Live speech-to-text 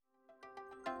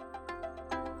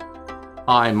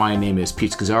Hi, my name is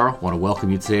Pete Scazzaro. I want to welcome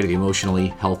you today to the Emotionally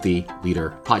Healthy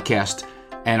Leader podcast.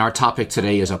 And our topic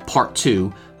today is a part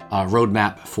 2,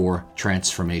 roadmap for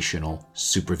transformational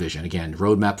supervision. Again,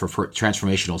 roadmap for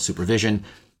transformational supervision,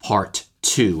 part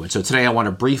 2. And so today I want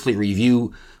to briefly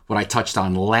review what I touched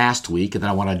on last week, and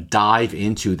then I want to dive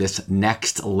into this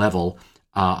next level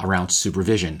around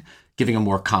supervision, giving a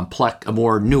more complex, a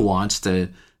more nuanced,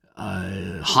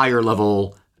 higher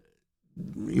level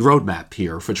roadmap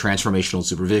here for transformational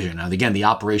supervision. Now, again, the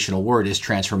operational word is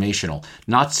transformational,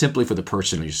 not simply for the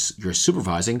person you're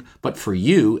supervising, but for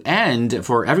you and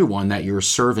for everyone that you're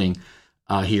serving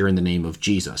here in the name of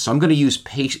Jesus. So I'm going to use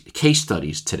case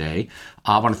studies today.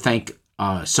 I want to thank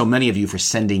so many of you for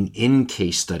sending in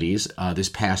case studies this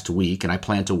past week, and I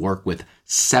plan to work with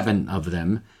 7 of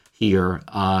them here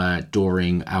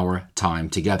during our time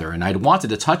together. And I wanted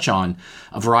to touch on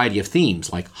a variety of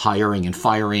themes like hiring and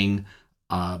firing,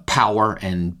 power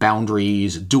and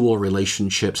boundaries, dual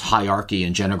relationships, hierarchy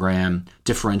and genogram,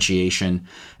 differentiation.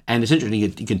 And it's interesting,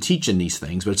 you can teach in these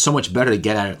things, but it's so much better to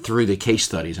get at it through the case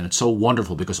studies. And it's so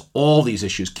wonderful because all these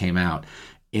issues came out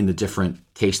in the different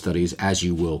case studies, as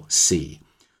you will see.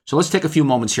 So let's take a few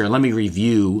moments here. Let me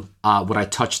review what I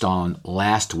touched on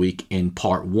last week in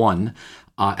part 1.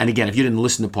 And again, if you didn't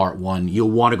listen to part 1,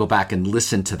 you'll want to go back and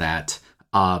listen to that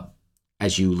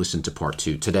as you listen to part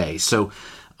 2 today. So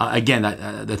again,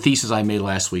 the thesis I made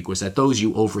last week was that those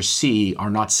you oversee are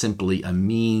not simply a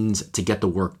means to get the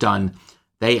work done.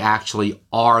 They actually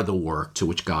are the work to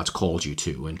which God's called you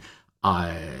to.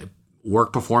 And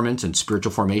work performance and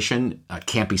spiritual formation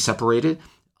can't be separated.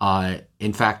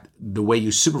 In fact, the way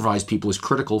you supervise people is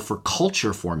critical for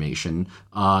culture formation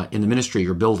in the ministry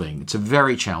you're building. It's a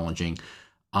very challenging.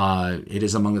 It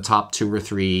is among the top 2 or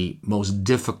 3 most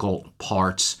difficult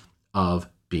parts of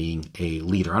being a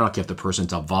leader. I don't care if the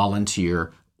person's a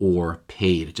volunteer or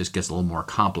paid. It just gets a little more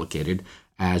complicated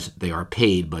as they are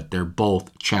paid, but they're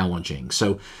both challenging.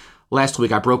 So last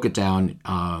week I broke it down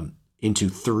into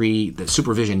the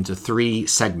supervision into 3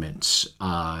 segments.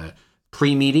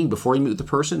 Pre-meeting, before you meet with the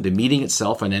person, the meeting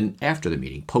itself, and then after the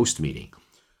meeting, post-meeting.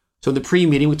 So in the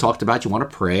pre-meeting, we talked about you want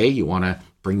to pray, you want to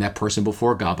bring that person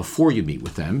before God before you meet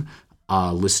with them,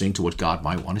 listening to what God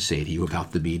might want to say to you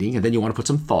about the meeting, and then you want to put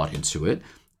some thought into it.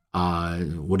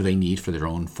 What do they need for their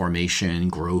own formation,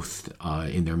 growth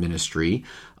in their ministry?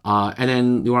 And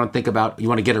then you want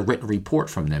to get a written report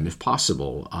from them if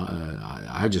possible.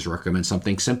 I just recommend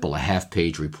something simple, a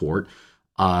half-page report,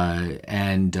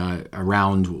 and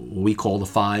around what we call the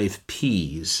 5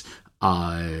 Ps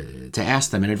to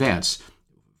ask them in advance.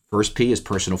 First P is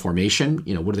personal formation.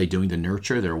 What are they doing to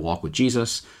nurture their walk with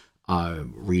Jesus,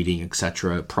 reading,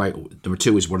 etc. Number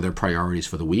 2 is what are their priorities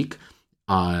for the week.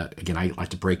 Again, I like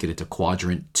to break it into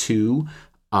quadrant 2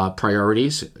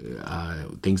 priorities,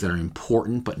 things that are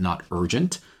important but not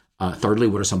urgent. Thirdly,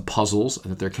 what are some puzzles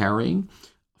that they're carrying?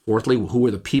 Fourthly, who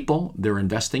are the people they're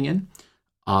investing in?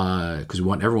 Because we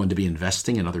want everyone to be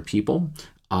investing in other people,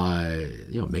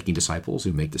 making disciples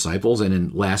who make disciples. And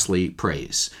then lastly,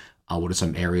 praise. What are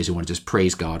some areas you want to just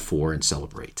praise God for and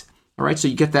celebrate? All right, so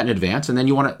you get that in advance. And then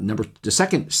you want to, the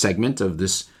second segment of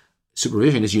this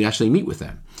supervision is you actually meet with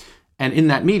them. And in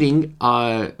that meeting,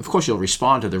 of course, you'll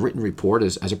respond to the written report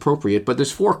as appropriate, but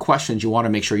there's 4 questions you want to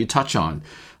make sure you touch on.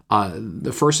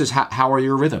 The first is how are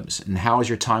your rhythms and how is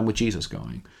your time with Jesus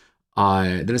going?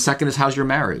 Then the second is how's your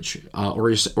marriage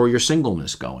or your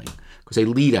singleness going? Because they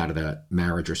lead out of that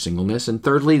marriage or singleness. And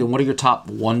thirdly, then what are your top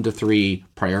 1 to 3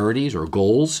 priorities or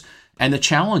goals and the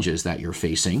challenges that you're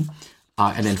facing?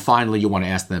 And then finally, you want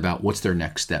to ask them about what's their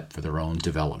next step for their own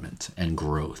development and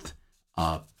growth,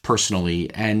 personally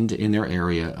and in their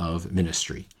area of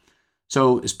ministry.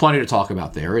 So there's plenty to talk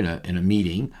about there in a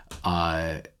meeting,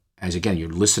 as again, you're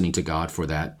listening to God for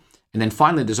that. And then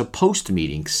finally, there's a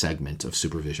post-meeting segment of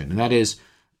supervision, and that is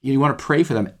you want to pray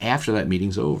for them after that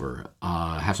meeting's over.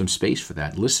 Have some space for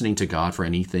that, listening to God for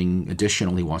anything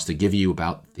additional He wants to give you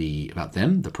about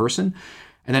them, the person,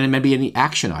 and then maybe any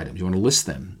action items. You want to list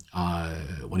them,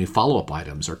 any follow-up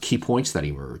items or key points that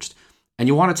emerged. And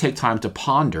you want to take time to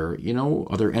ponder,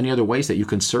 are there any other ways that you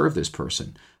can serve this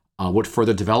person? What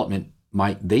further development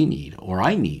might they need or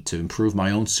I need to improve my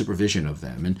own supervision of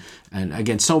them? And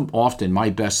again, so often my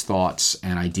best thoughts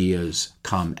and ideas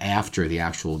come after the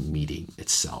actual meeting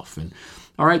itself. And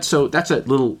all right, so that's a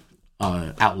little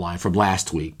outline from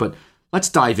last week, but let's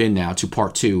dive in now to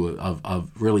part 2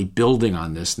 of really building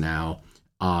on this now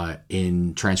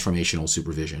in transformational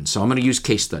supervision. So I'm going to use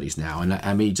case studies now. And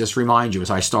I may just remind you as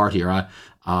I start here,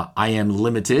 I am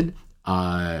limited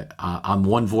I'm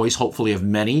one voice, hopefully, of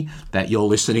many that you're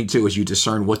listening to as you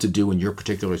discern what to do in your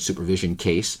particular supervision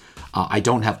case. I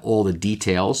don't have all the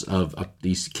details of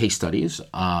these case studies.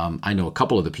 I know a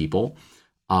couple of the people.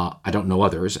 I don't know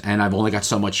others, and I've only got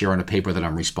so much here on a paper that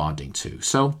I'm responding to.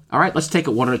 So, all right, let's take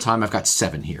it one at a time. I've got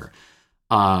 7 here.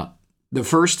 The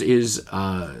first is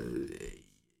from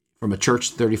a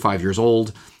church 35 years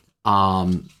old,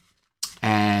 and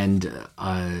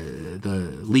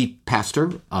the lead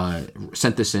pastor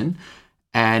sent this in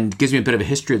and gives me a bit of a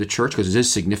history of the church because it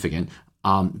is significant.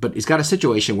 But he's got a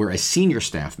situation where a senior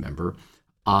staff member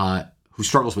who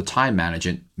struggles with time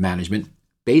management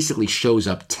basically shows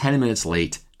up 10 minutes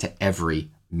late to every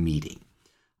meeting.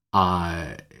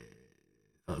 The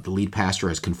lead pastor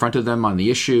has confronted them on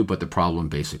the issue, but the problem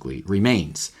basically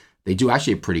remains. They do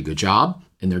actually a pretty good job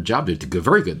in their job. They do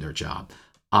very good in their job.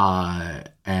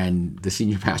 And the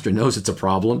senior pastor knows it's a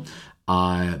problem,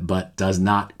 but does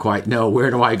not quite know,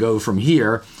 where do I go from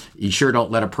here? You sure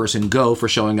don't let a person go for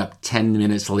showing up 10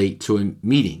 minutes late to a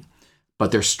meeting.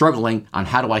 But they're struggling on,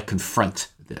 how do I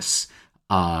confront this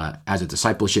as a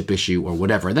discipleship issue or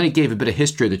whatever. And then he gave a bit of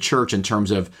history of the church in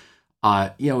terms of,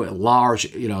 a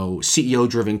large,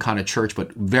 CEO-driven kind of church,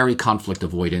 but very conflict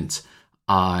avoidant,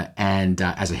 and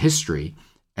as a history.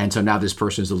 And so now this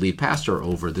person is the lead pastor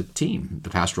over the team, the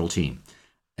pastoral team.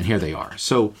 And here they are.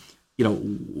 So,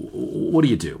 what do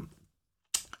you do?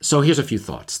 So here's a few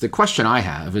thoughts. The question I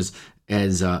have is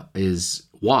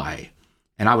why?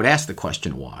 And I would ask the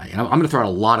question why. And I'm going to throw out a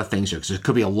lot of things here because there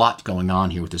could be a lot going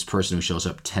on here with this person who shows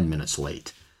up 10 minutes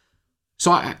late.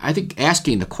 So I think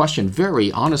asking the question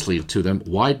very honestly to them,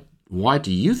 why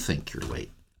do you think you're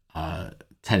late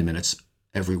 10 minutes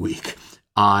every week?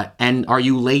 And are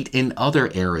you late in other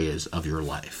areas of your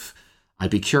life? I'd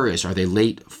be curious, are they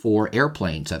late for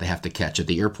airplanes that they have to catch at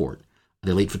the airport? Are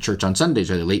they late for church on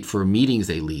Sundays? Are they late for meetings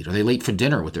they lead? Are they late for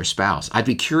dinner with their spouse? I'd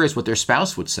be curious what their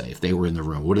spouse would say if they were in the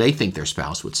room. What do they think their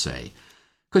spouse would say?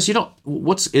 Because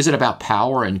is it about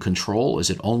power and control?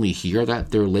 Is it only here that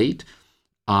they're late?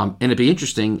 And it'd be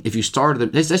interesting if you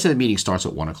started, let's say the meeting starts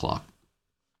at 1:00,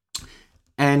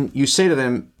 and you say to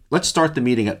them, let's start the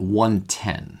meeting at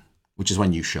 1:10, which is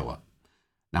when you show up.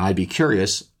 Now, I'd be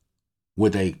curious,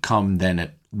 would they come then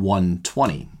at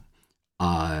 1:20?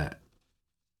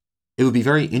 It would be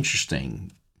very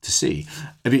interesting to see.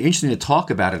 It'd be interesting to talk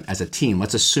about it as a team.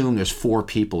 Let's assume there's 4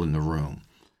 people in the room,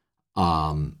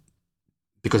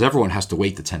 because everyone has to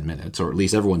wait the 10 minutes, or at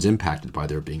least everyone's impacted by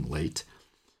their being late.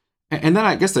 And then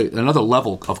I guess another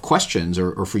level of questions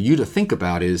or for you to think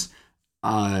about is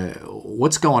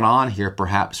what's going on here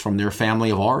perhaps from their family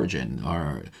of origin,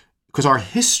 because our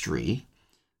history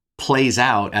plays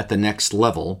out at the next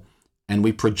level and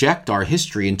we project our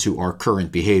history into our current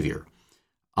behavior.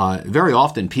 Very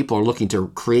often people are looking to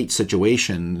create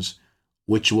situations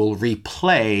which will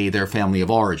replay their family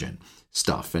of origin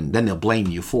stuff, and then they'll blame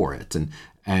you for it. And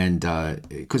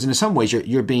because in some ways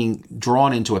you're being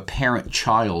drawn into a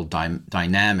parent-child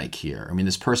dynamic here. I mean,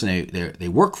 this person, they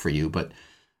work for you, but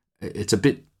it's a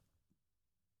bit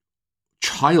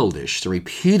childish to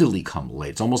repeatedly come late.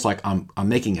 It's almost like I'm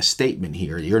making a statement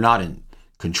here. You're not in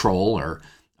control, or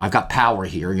I've got power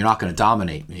here. You're not going to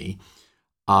dominate me.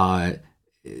 I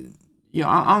don't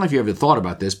know if you ever thought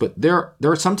about this, but there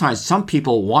are sometimes some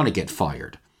people want to get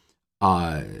fired.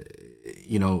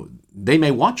 They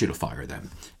may want you to fire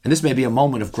them. And this may be a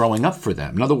moment of growing up for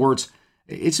them. In other words,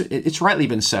 it's rightly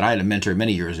been said, I had a mentor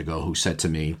many years ago who said to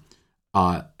me,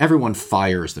 everyone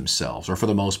fires themselves, or for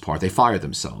the most part, they fire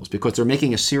themselves because they're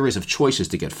making a series of choices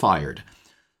to get fired.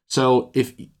 So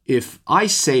if I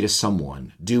say to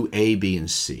someone, do A, B,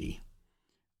 and C,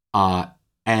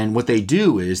 and what they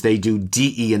do is they do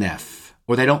D, E, and F,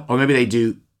 or maybe they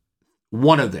do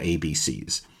one of the A, B,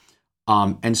 C's.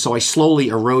 And so I slowly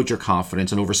erode your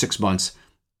confidence, and over 6 months,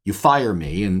 you fire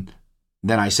me, and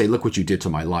then I say, look what you did to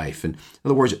my life. And in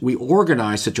other words, we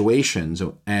organize situations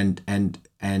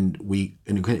and we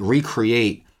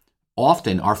recreate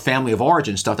often our family of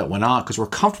origin stuff that went on because we're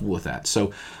comfortable with that.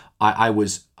 So I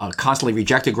was constantly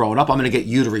rejected growing up. I'm going to get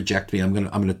you to reject me. I'm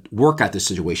going to work at this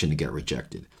situation to get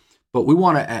rejected. But we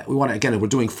want to again, if we're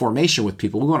doing formation with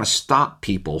people, we want to stop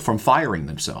people from firing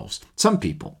themselves. Some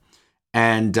people.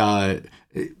 And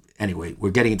anyway, we're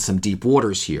getting into some deep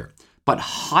waters here. But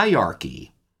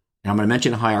hierarchy, and I'm going to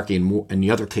mention hierarchy in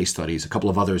the other case studies, a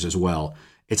couple of others as well.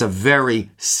 It's a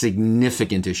very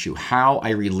significant issue. How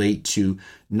I relate to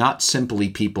not simply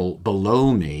people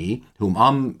below me, whom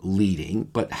I'm leading,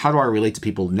 but how do I relate to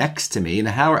people next to me, and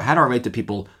how do I relate to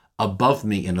people above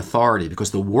me in authority?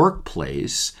 Because the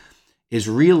workplace is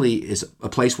a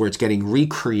place where it's getting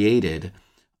recreated.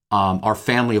 Our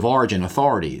family of origin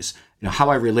authorities. how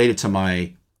I related to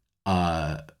my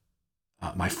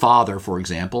my father, for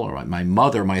example, or my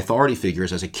mother, my authority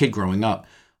figures as a kid growing up,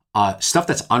 stuff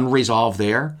that's unresolved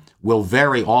there will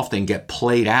very often get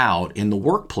played out in the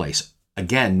workplace.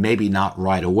 Again, maybe not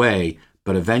right away,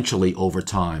 but eventually over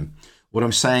time. What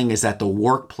I'm saying is that the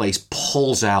workplace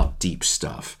pulls out deep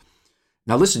stuff.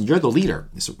 Now, listen, you're the leader.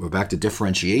 We're back to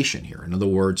differentiation here. In other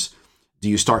words, do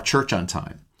you start church on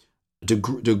time? Do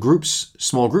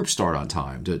small groups start on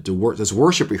time? Does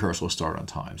worship rehearsal start on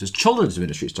time? Does children's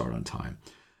ministry start on time?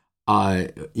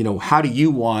 How do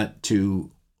you want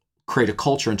to create a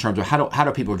culture in terms of how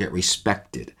do people get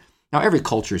respected? Now, every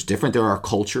culture is different. There are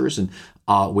cultures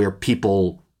where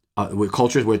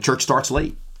cultures where church starts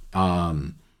late.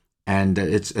 And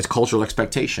it's cultural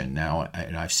expectation. Now,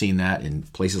 I've seen that in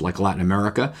places like Latin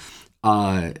America.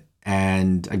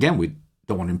 And again, we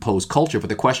don't want to impose culture, but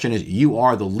the question is, you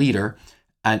are the leader,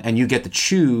 and you get to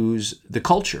choose the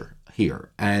culture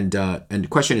here. And the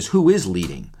question is, who is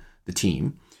leading the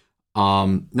team?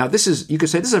 Now, you could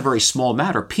say this is a very small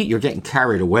matter. Pete, you're getting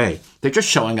carried away. They're just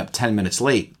showing up 10 minutes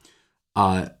late.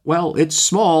 Well, it's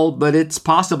small, but it's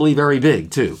possibly very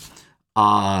big too.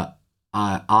 I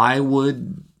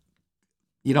would...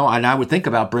 and I would think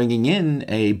about bringing in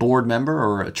a board member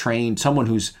or someone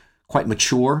who's quite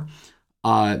mature,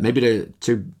 maybe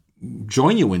to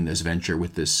join you in this venture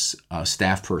with this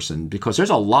staff person, because there's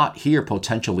a lot here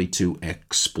potentially to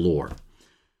explore.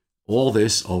 All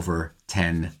this over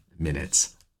 10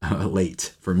 minutes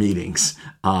late for meetings.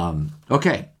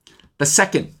 Okay, the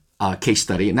second case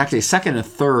study, and actually the second and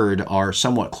third are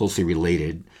somewhat closely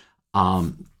related.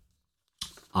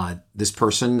 This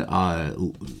person...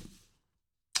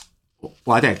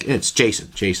 Well, I think it's Jason.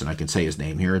 Jason, I can say his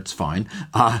name here. It's fine.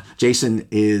 Jason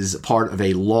is part of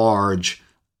a large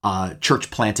church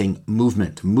planting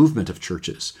movement of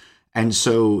churches. And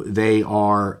so they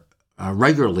are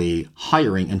regularly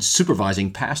hiring and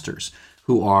supervising pastors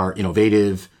who are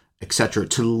innovative, etc.,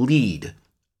 to lead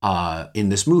in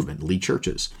this movement, lead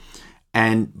churches.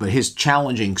 But his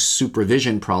challenging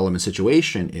supervision problem and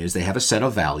situation is they have a set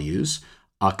of values,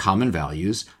 common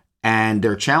values. And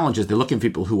their challenge is they're looking for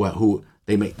people who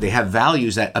they have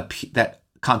values that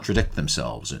contradict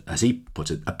themselves, as he puts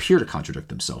it, appear to contradict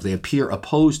themselves. They appear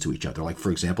opposed to each other. Like,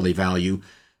 for example, they value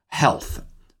health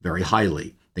very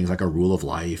highly, things like a rule of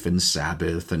life and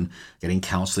Sabbath and getting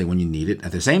counseling when you need it.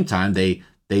 At the same time, they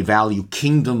value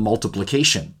kingdom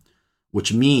multiplication,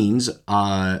 which means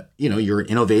you're an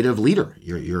innovative leader.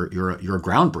 You're a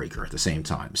groundbreaker at the same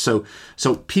time. So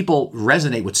people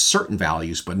resonate with certain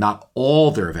values, but not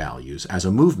all their values as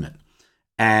a movement,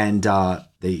 and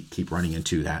they keep running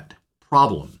into that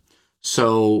problem.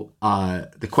 So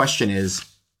the question is,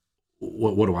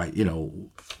 what do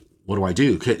I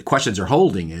do? Questions are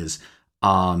holding is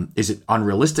it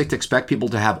unrealistic to expect people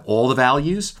to have all the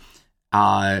values?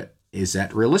 Is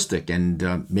that realistic?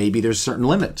 And maybe there's certain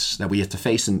limits that we have to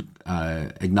face and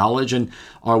acknowledge. And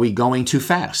are we going too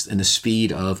fast in the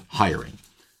speed of hiring?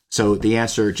 So the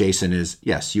answer, Jason, is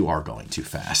yes, you are going too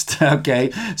fast.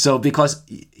 Okay. So because,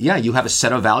 you have a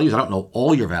set of values. I don't know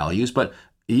all your values, but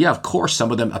of course, some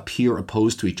of them appear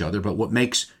opposed to each other. But what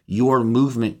makes your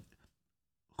movement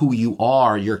who you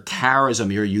are, your charism,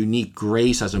 your unique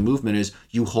grace as a movement is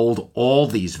you hold all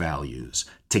these values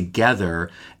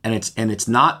together, and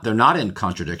they're not in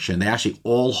contradiction. They actually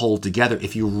all hold together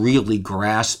if you really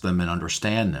grasp them and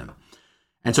understand them.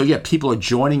 And so, people are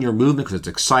joining your movement because it's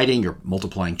exciting. You're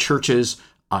multiplying churches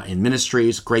in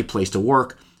ministries, great place to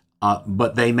work,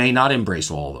 but they may not embrace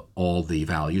all the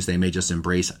values. They may just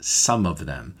embrace some of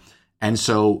them. And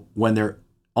so when they're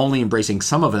only embracing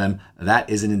some of them, that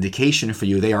is an indication for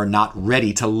you they are not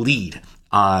ready to lead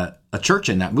a church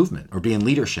in that movement or be in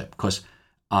leadership, because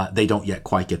they don't yet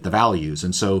quite get the values.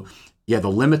 And so, the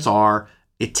limits are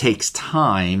it takes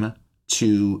time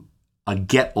to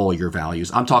get all your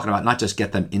values. I'm talking about not just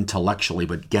get them intellectually,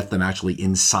 but get them actually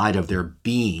inside of their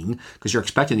being, because you're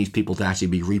expecting these people to actually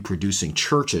be reproducing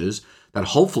churches that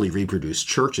hopefully reproduce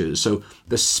churches. So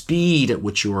the speed at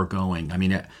which you are going,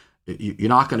 you're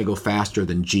not going to go faster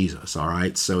than Jesus, all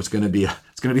right? So it's going to be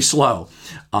slow.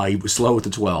 He was slow with the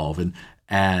 12,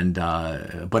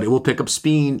 but it will pick up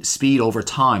speed over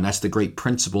time. That's the great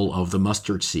principle of the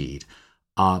mustard seed.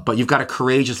 But you've got to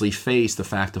courageously face the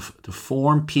fact to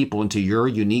form people into your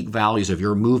unique values of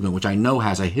your movement, which I know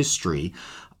has a history,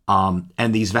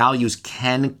 and these values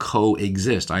can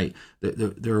coexist.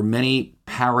 There are many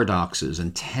paradoxes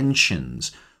and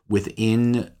tensions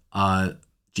within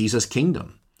Jesus'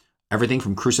 kingdom. Everything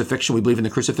from crucifixion, we believe in the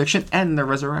crucifixion and the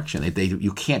resurrection.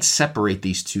 You can't separate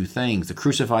these two things, the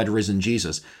crucified, risen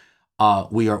Jesus.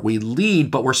 we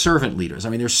lead, but we're servant leaders. I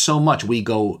mean, there's so much. We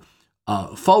go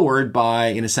forward by,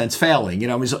 in a sense, failing.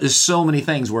 There's so many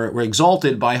things. We're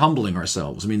exalted by humbling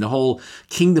ourselves. I mean, the whole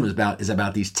kingdom is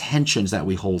about these tensions that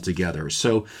we hold together.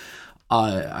 So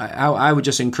I would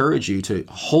just encourage you to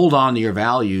hold on to your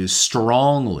values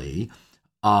strongly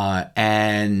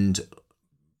and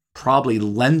probably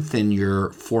lengthen your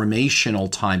formational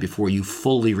time before you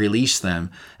fully release them,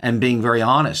 and being very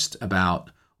honest about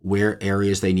where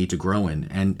areas they need to grow in,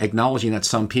 and acknowledging that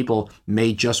some people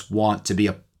may just want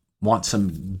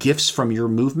some gifts from your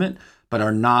movement, but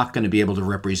are not going to be able to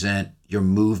represent your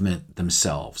movement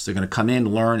themselves. They're going to come in,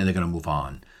 learn, and they're going to move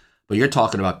on. But you're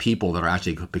talking about people that are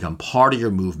actually going to become part of your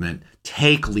movement,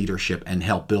 take leadership, and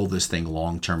help build this thing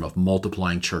long-term of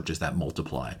multiplying churches that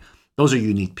multiply. Those are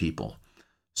unique people.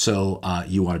 So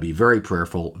you want to be very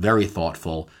prayerful, very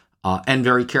thoughtful, and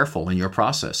very careful in your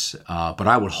process. But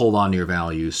I would hold on to your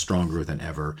values stronger than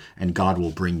ever, and God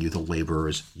will bring you the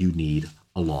laborers you need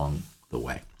along the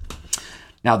way.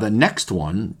 Now, the next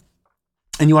one,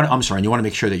 and you want to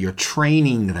make sure that you're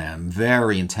training them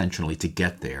very intentionally to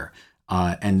get there.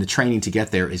 And the training to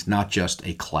get there is not just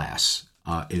a class.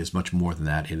 It is much more than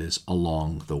that. It is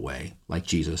along the way, like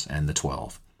Jesus and the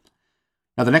 12.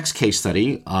 Now, the next case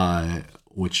study,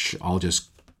 which it's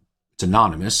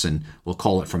anonymous, and we'll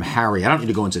call it from Harry. I don't need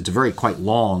to go into it. It's very quite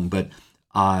long, but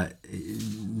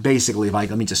basically, let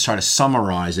me just try to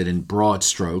summarize it in broad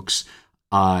strokes.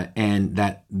 And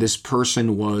that this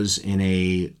person was in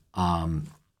a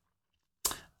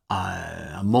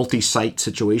multi-site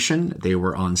situation. They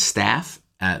were on staff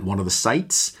at one of the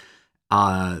sites,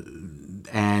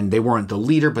 and they weren't the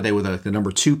leader, but they were the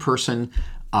number 2 person.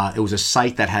 It was a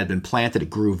site that had been planted. It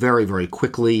grew very, very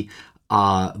quickly,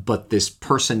 but this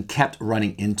person kept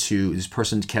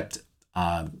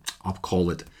I'll call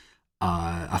it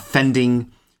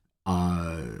offending,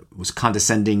 was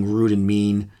condescending, rude, and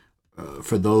mean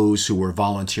for those who were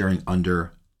volunteering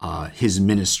under his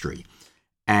ministry.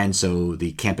 And so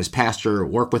the campus pastor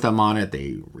worked with them on it.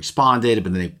 They responded,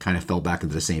 but then they kind of fell back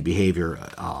into the same behavior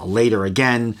later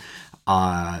again.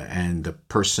 And the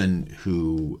person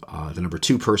who, the number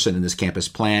 2 person in this campus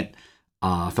plant,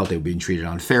 felt they were being treated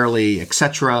unfairly,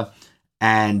 etc.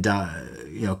 And,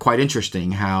 quite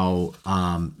interesting how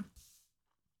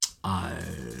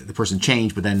the person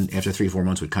changed, but then after 3-4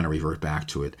 months would kind of revert back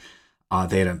to it.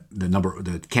 They had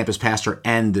the campus pastor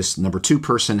and this number 2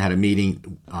 person had a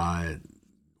meeting,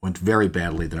 went very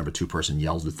badly. The number 2 person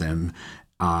yelled at them.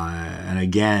 And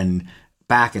again,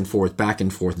 back and forth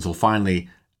until finally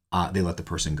they let the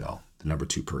person go, the number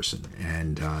 2 person.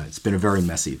 And it's been a very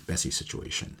messy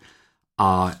situation.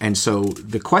 And so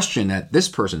the question that this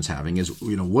person's having is,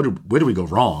 where do we go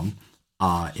wrong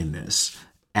in this?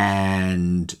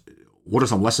 And what are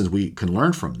some lessons we can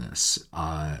learn from this?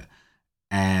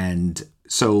 And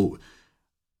so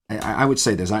I would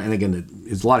say this, and again,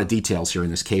 there's a lot of details here in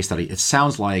this case study. It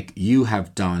sounds like you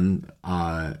have done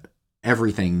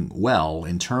everything well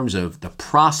in terms of the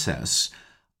process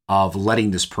of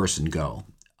letting this person go,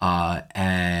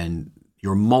 and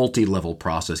your multi-level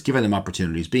process, giving them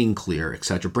opportunities, being clear,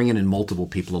 etc., bringing in multiple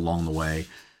people along the way.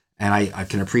 And I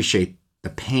can appreciate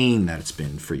the pain that it's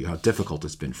been for you, how difficult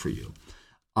it's been for you.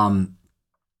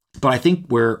 But I think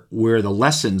where the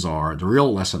lessons are, the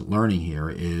real lesson learning here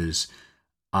is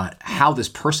how this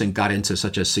person got into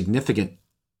such a significant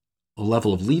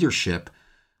level of leadership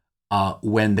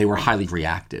when they were highly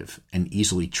reactive and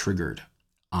easily triggered,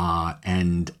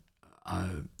 and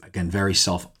again,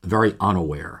 very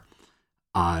unaware.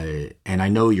 And I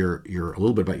know you're a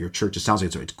little bit about your church. It sounds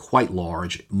like it's quite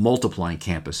large, multiplying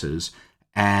campuses,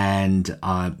 and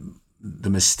the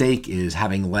mistake is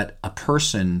having let a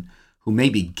person who may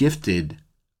be gifted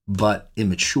but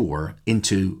immature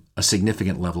into a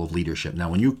significant level of leadership. Now,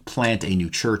 when you plant a new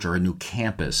church or a new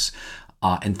campus,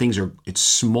 and it's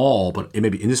small, but and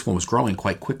this one was growing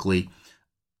quite quickly,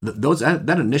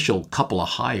 that initial couple of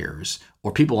hires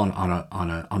or people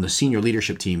on the senior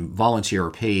leadership team, volunteer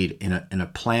or paid, in a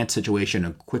plant situation,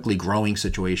 a quickly growing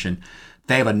situation,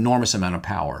 they have enormous amount of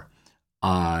power.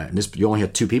 You only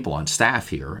had 2 people on staff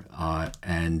here,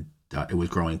 and it was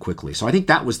growing quickly. So I think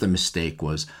that was the mistake,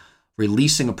 was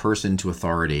releasing a person to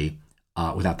authority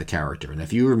without the character. And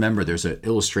if you remember, there's an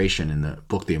illustration in the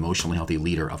book, The Emotionally Healthy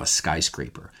Leader, of a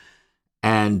skyscraper.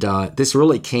 And this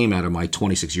really came out of my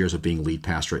 26 years of being lead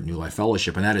pastor at New Life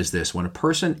Fellowship. And that is this: when a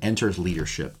person enters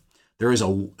leadership, there is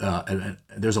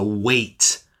there's a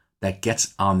weight that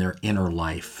gets on their inner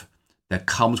life that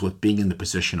comes with being in the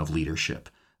position of leadership.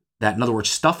 That, in other words,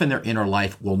 stuff in their inner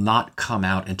life will not come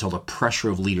out until the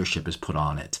pressure of leadership is put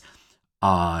on it.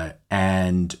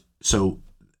 And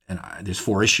there's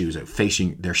 4 issues: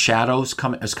 facing their shadows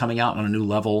coming out on a new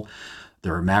level,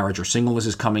 their marriage or singleness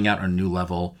is coming out on a new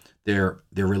level, their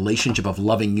relationship of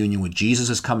loving union with Jesus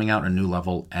is coming out on a new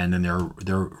level, and then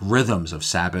their rhythms of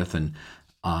Sabbath and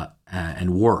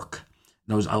work.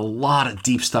 There's a lot of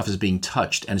deep stuff is being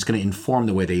touched, and it's going to inform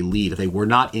the way they lead. If they were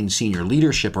not in senior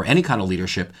leadership or any kind of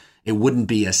leadership, it wouldn't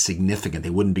be as significant. They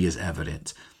wouldn't be as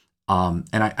evident.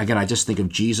 I just think of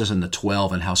Jesus and the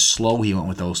 12 and how slow he went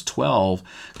with those 12.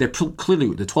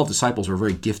 Clearly, the 12 disciples were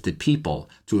very gifted people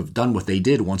to have done what they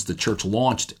did once the church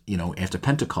launched, after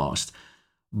Pentecost.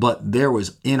 But there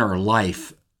was inner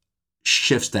life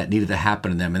shifts that needed to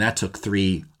happen in them, and that took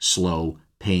 3 slow,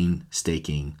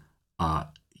 painstaking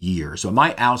years. So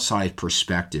my outside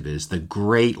perspective is the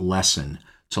great lesson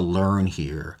to learn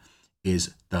here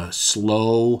is the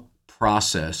slow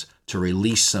process to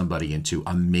release somebody into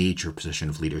a major position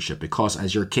of leadership. Because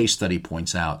as your case study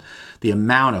points out, the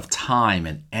amount of time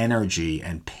and energy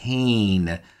and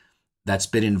pain that's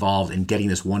been involved in getting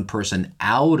this one person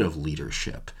out of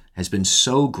leadership has been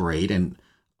so great, and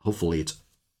hopefully it's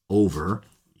over.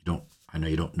 I know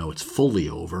you don't know it's fully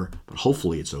over, but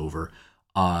hopefully it's over.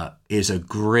 Is a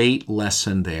great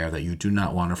lesson there that you do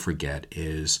not want to forget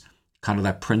is kind of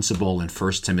that principle in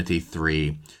 1 Timothy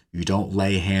 3. You don't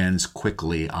lay hands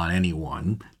quickly on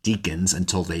anyone, deacons,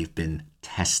 until they've been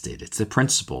tested. It's the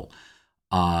principle.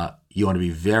 You want to be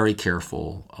very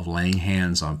careful of laying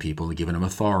hands on people and giving them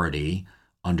authority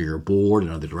under your board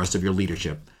and under the rest of your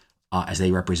leadership as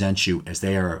they represent you, as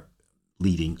they are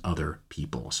leading other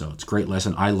people. So it's a great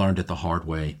lesson. I learned it the hard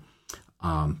way.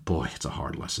 Boy, it's a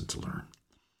hard lesson to learn.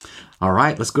 All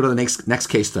right, let's go to the next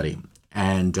case study.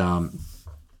 And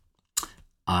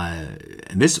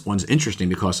this one's interesting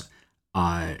because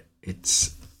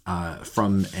it's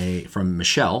from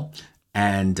Michelle,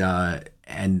 and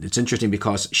it's interesting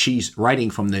because she's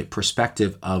writing from the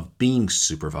perspective of being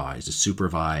supervised, a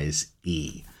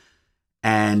supervisee.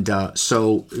 And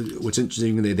so what's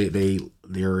interesting,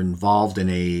 they're involved in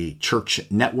a church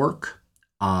network,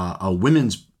 a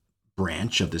women's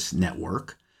branch of this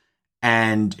network,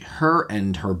 and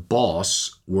her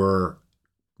boss were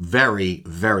very,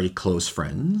 very close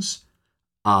friends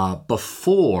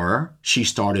before she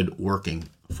started working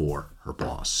for her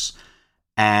boss.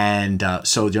 And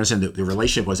so you understand the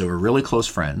relationship was they were really close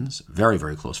friends, very,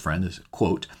 very close friends,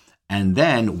 quote, and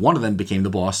then one of them became the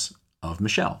boss of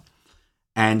Michelle.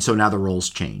 And so now the roles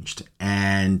changed.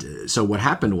 And so what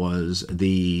happened was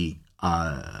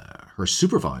her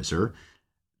supervisor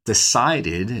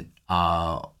decided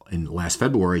in last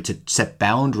February to set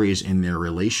boundaries in their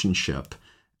relationship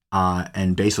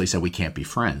and basically said, we can't be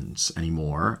friends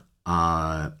anymore.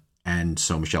 And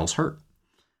so Michelle's hurt.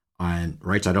 And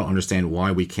writes, I don't understand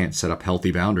why we can't set up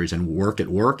healthy boundaries and work at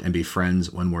work and be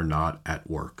friends when we're not at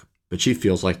work. But she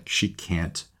feels like she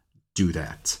can't do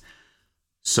that.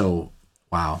 So,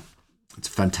 wow, it's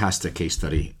a fantastic case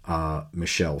study,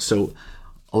 Michelle. So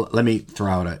let me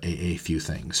throw out a few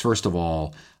things. First of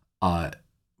all,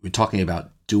 we're talking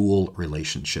about dual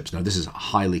relationships. Now, this is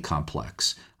highly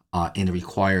complex, and it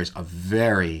requires a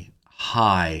very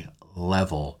high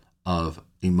level of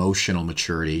emotional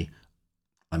maturity.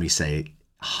 Let me say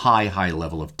high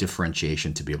level of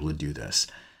differentiation to be able to do this,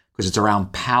 because it's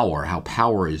around power, how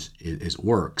power is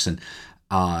works. And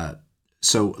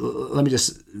so let me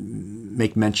just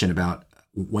make mention about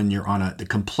when you're on the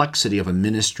complexity of a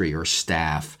ministry or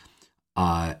staff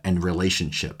and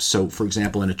relationships. So, for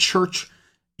example, in a church,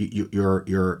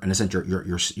 you're in a sense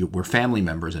we're family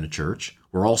members in a church.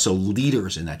 We're also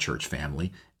leaders in that church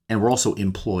family, and we're also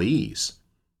employees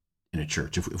in a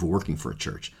church if we're working for a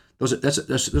church. Those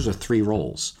are 3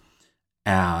 roles.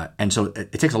 And so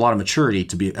it takes a lot of maturity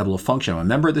to be able to function. I'm a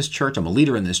member of this church, I'm a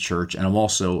leader in this church, and I'm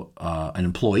also an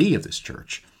employee of this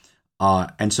church.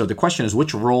 And so the question is,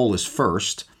 which role is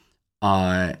first?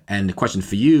 And the question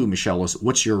for you, Michelle, is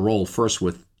what's your role first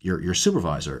with your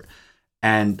supervisor?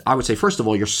 And I would say, first of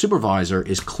all, your supervisor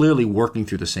is clearly working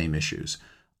through the same issues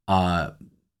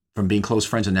from being close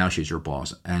friends, and now she's your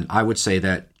boss. And I would say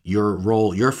that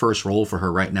your first role for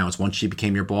her right now is, once she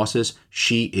became your boss,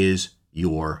 she is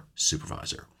your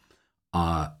supervisor.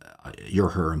 You're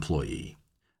her employee.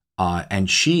 And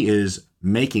she is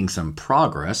making some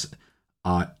progress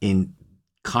in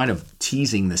kind of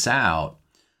teasing this out,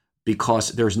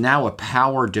 because there's now a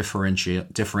power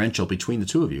differential between the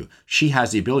two of you. She has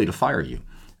the ability to fire you.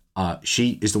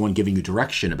 She is the one giving you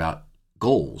direction about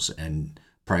goals and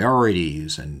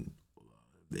priorities and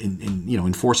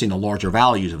enforcing the larger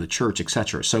values of the church,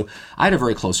 etc. So I had a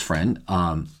very close friend,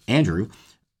 Andrew,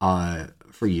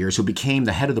 for years, who became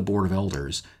the head of the board of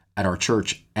elders at our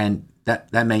church, and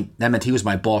that meant he was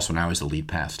my boss when I was the lead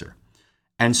pastor.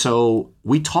 And so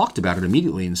we talked about it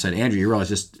immediately and said, Andrew, you realize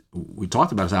this? We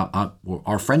talked about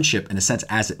our friendship in a sense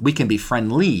as we can be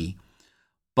friendly,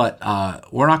 but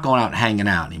we're not going out and hanging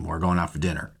out anymore, going out for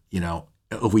dinner.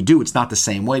 If we do, it's not the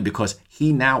same way, because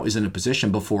he now is in a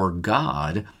position before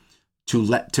God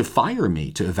to fire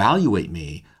me, to evaluate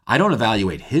me. I don't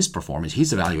evaluate his performance.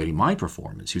 He's evaluating my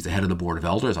performance. He was the head of the board of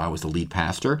elders. I was the lead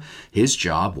pastor. His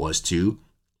job was to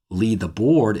lead the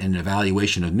board in an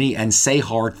evaluation of me and say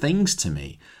hard things to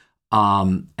me.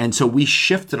 And so we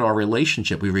shifted our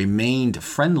relationship. We remained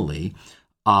friendly,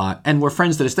 and we're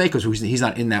friends to this day because he's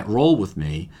not in that role with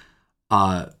me.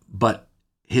 But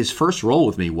his first role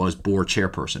with me was board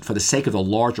chairperson for the sake of the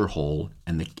larger whole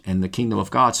and the kingdom of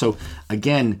God. So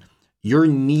again, your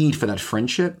need for that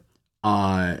friendship,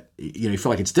 you feel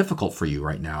like it's difficult for you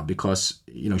right now because,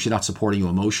 she's not supporting you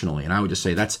emotionally. And I would just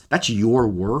say that's your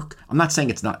work. I'm not saying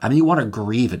it's not. I mean, you want to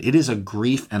grieve it. It is a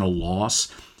grief and a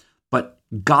loss, but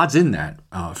God's in that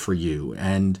for you.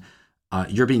 And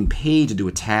you're being paid to do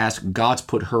a task. God's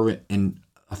put her in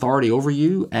authority over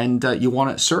you, and you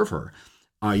want to serve her.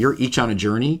 You're each on a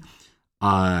journey.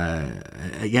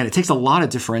 Again, it takes a lot of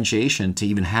differentiation to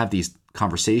even have these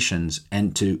conversations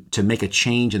and to make a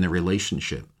change in the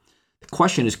relationship. The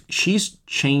question is, she's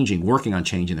working on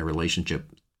changing the relationship,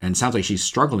 and it sounds like she's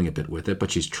struggling a bit with it, but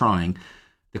she's trying.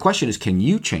 The question is, can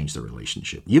you change the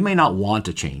relationship? You may not want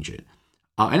to change it,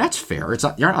 and that's fair.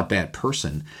 You're not a bad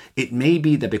person. It may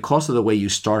be that because of the way you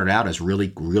started out as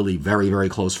really, really very, very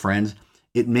close friends,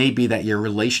 it may be that your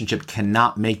relationship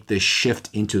cannot make this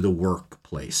shift into the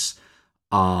workplace.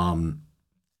 And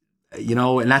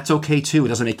that's okay too. It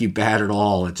doesn't make you bad at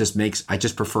all. I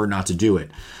just prefer not to do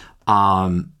it.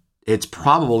 It's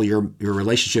probably your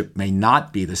relationship may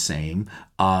not be the same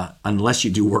unless you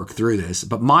do work through this.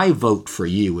 But my vote for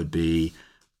you would be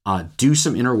do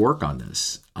some inner work on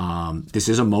this. This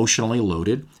is emotionally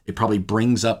loaded. It probably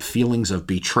brings up feelings of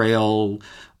betrayal.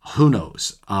 Who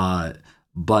knows?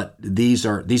 But this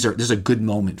is a good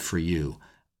moment for you.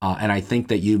 And I think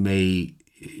that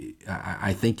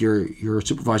I think your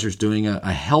supervisor is doing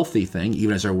a healthy thing,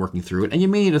 even as they're working through it. And you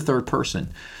may need a third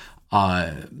person.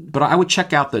 But I would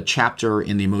check out the chapter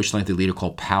in the Emotionally Healthy Leader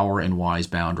called Power and Wise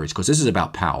Boundaries, because this is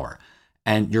about power.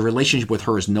 And your relationship with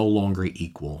her is no longer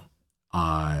equal.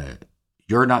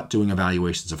 You're not doing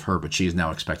evaluations of her, but she is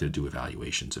now expected to do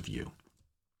evaluations of you.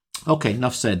 Okay,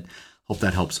 enough said. Hope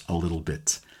that helps a little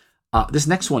bit. This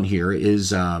next one here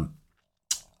is by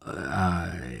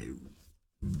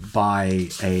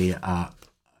a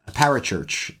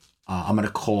parachurch. I'm going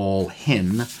to call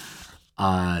him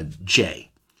Jay.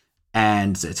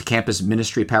 And it's a campus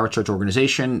ministry parachurch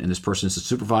organization, and this person is the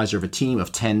supervisor of a team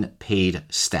of 10 paid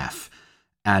staff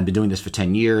and been doing this for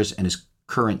 10 years, and his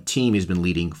current team he's been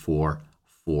leading for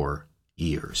 4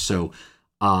 years. So,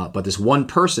 but this one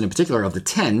person in particular of the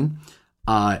 10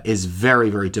 is very,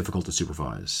 very difficult to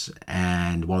supervise.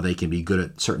 And while they can be good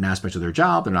at certain aspects of their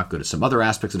job, they're not good at some other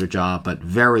aspects of their job, but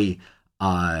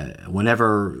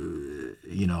whenever,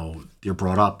 you're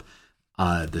brought up,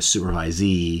 the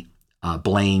supervisee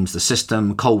blames the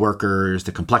system, coworkers,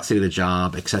 the complexity of the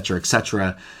job, et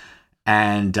cetera,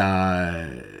 and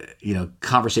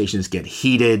conversations get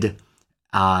heated,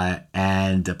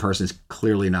 and the person's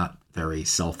clearly not very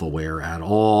self-aware at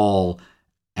all,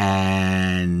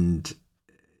 and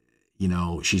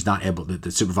she's not able. The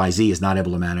supervisee is not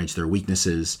able to manage their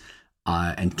weaknesses,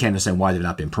 and can't understand why they've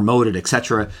not been promoted, et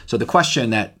cetera. So the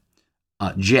question that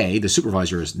Jay, the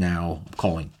supervisor, is now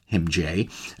calling him Jay,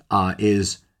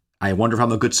 is, I wonder if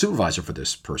I'm a good supervisor for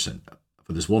this person,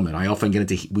 for this woman. We often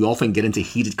get into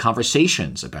heated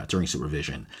conversations during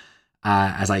supervision,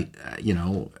 as I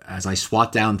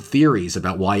swat down theories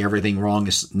about why everything wrong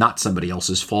is not somebody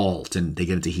else's fault, and they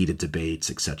get into heated debates,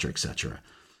 et cetera,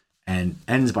 and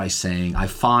ends by saying, I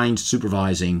find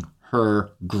supervising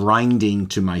her grinding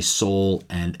to my soul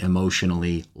and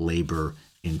emotionally labor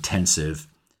intensive.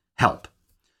 Help.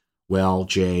 Well,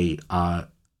 Jay,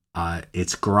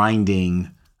 it's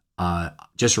grinding.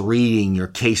 Just reading your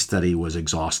case study was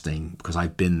exhausting because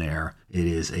I've been there. It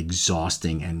is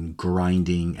exhausting and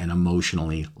grinding and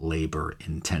emotionally labor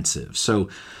intensive. So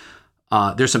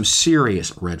there's some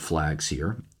serious red flags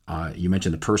here. You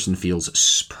mentioned the person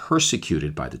feels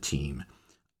persecuted by the team,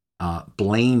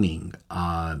 blaming.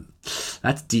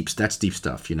 That's deep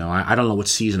stuff. I don't know what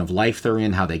season of life they're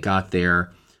in, how they got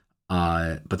there.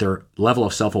 But their level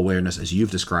of self-awareness, as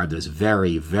you've described, is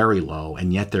very, very low,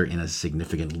 and yet they're in a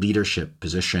significant leadership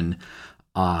position.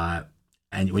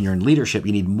 And when you're in leadership,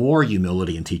 you need more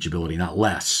humility and teachability, not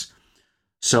less.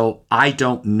 So I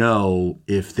don't know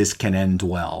if this can end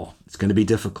well. It's going to be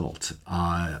difficult.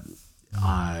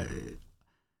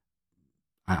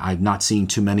 I've not seen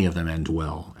too many of them end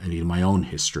well in my own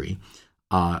history.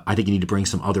 I think you need to bring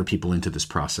some other people into this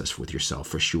process with yourself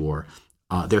for sure.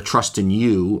 Their trust in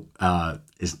you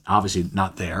is obviously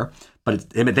not there,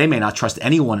 but they may not trust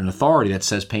anyone in authority that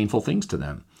says painful things to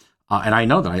them. And I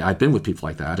know that I've been with people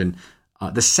like that. And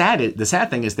the sad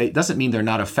thing is, it doesn't mean they're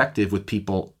not effective with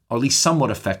people, or at least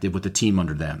somewhat effective with the team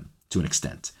under them to an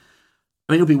extent.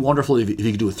 I mean, it would be wonderful if you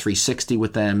could do a 360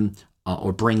 with them,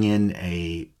 or bring in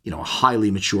a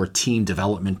highly mature team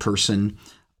development person.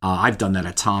 I've done that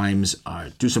at times.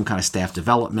 Do some kind of staff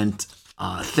development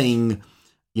thing.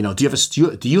 Do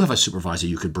you have a supervisor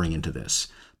you could bring into this?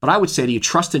 But I would say to you,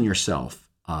 trust in yourself.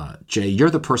 Jay, you're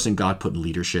the person God put in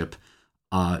leadership.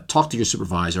 Talk to your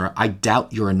supervisor. I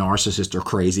doubt you're a narcissist or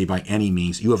crazy by any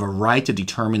means. You have a right to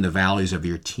determine the values of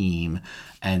your team.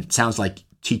 And it sounds like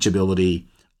teachability,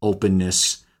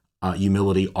 openness,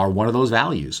 humility are one of those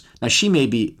values. Now,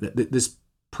 this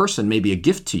person may be a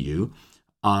gift to you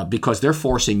because they're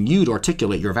forcing you to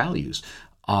articulate your values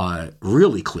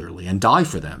really clearly and die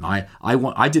for them.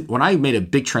 I did when I made a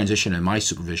big transition in my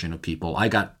supervision of people. I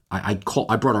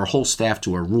brought our whole staff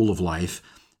to a rule of life,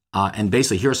 and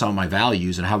basically, here are some of my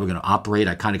values and how we're going to operate.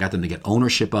 I kind of got them to get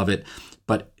ownership of it,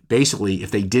 but basically,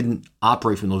 if they didn't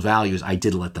operate from those values, I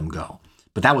did let them go.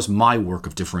 But that was my work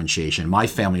of differentiation, my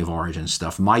family of origin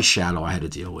stuff, my shadow I had to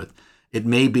deal with. It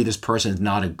may be this person is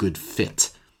not a good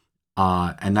fit,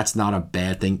 and that's not a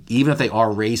bad thing, even if they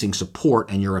are raising support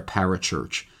and you're a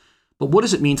parachurch. But what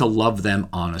does it mean to love them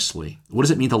honestly? What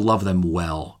does it mean to love them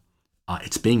well?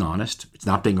 It's being honest. It's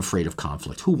not being afraid of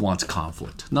conflict. Who wants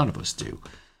conflict? None of us do.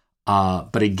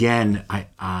 But again,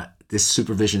 this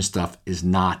supervision stuff is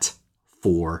not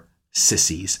for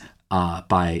sissies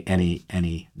by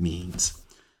any means.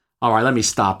 All right, let me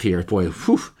stop here. Boy,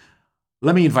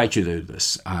 let me invite you to do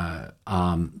this. I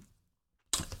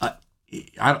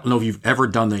don't know if you've ever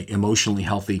done the emotionally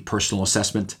healthy personal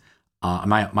assessment.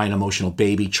 Am I an emotional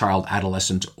baby, child,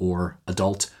 adolescent, or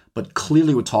adult? But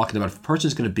clearly we're talking about if a person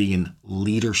is going to be in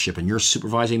leadership and you're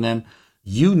supervising them,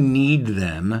 you need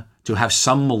them to have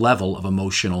some level of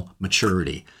emotional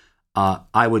maturity.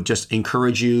 I would just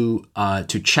encourage you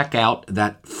to check out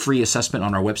that free assessment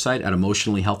on our website at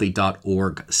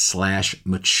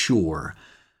emotionallyhealthy.org/mature.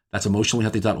 That's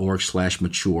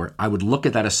emotionallyhealthy.org/mature. I would look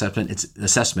at that assessment.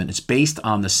 It's based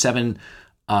on the 7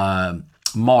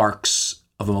 marks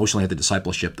of emotionally healthy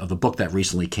discipleship of the book that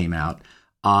recently came out.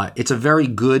 It's a very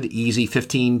good, easy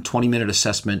 15, 20-minute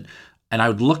assessment. And I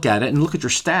would look at it and look at your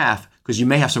staff, because you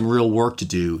may have some real work to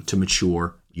do to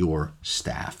mature your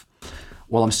staff.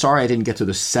 Well, I'm sorry I didn't get to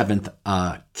the 7th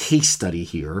case study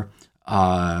here,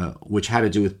 which had to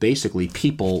do with basically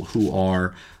people who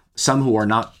are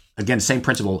not, again, same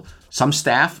principle, some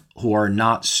staff who are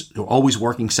always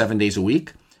working 7 days a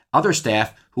week, other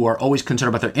staff who are always concerned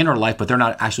about their inner life, but they're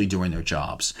not actually doing their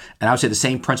jobs. And I would say the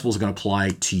same principles are going to apply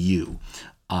to you.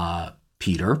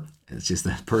 Peter, it's just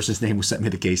the person's name who sent me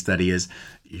the case study, is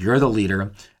you're the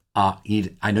leader. I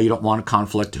know you don't want a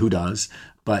conflict. Who does?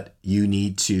 But you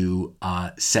need to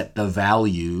set the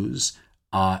values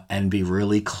and be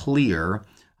really clear,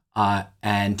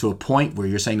 and to a point where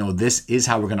you're saying, no, this is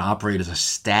how we're going to operate as a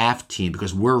staff team,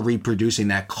 because we're reproducing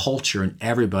that culture in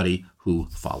everybody who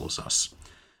follows us.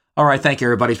 All right. Thank you,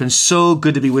 everybody. It's been so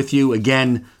good to be with you.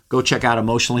 Again, go check out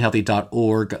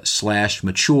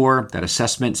emotionallyhealthy.org/mature, that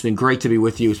assessment. It's been great to be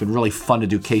with you. It's been really fun to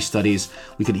do case studies.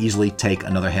 We could easily take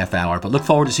another half hour, but look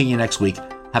forward to seeing you next week.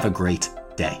 Have a great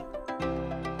day.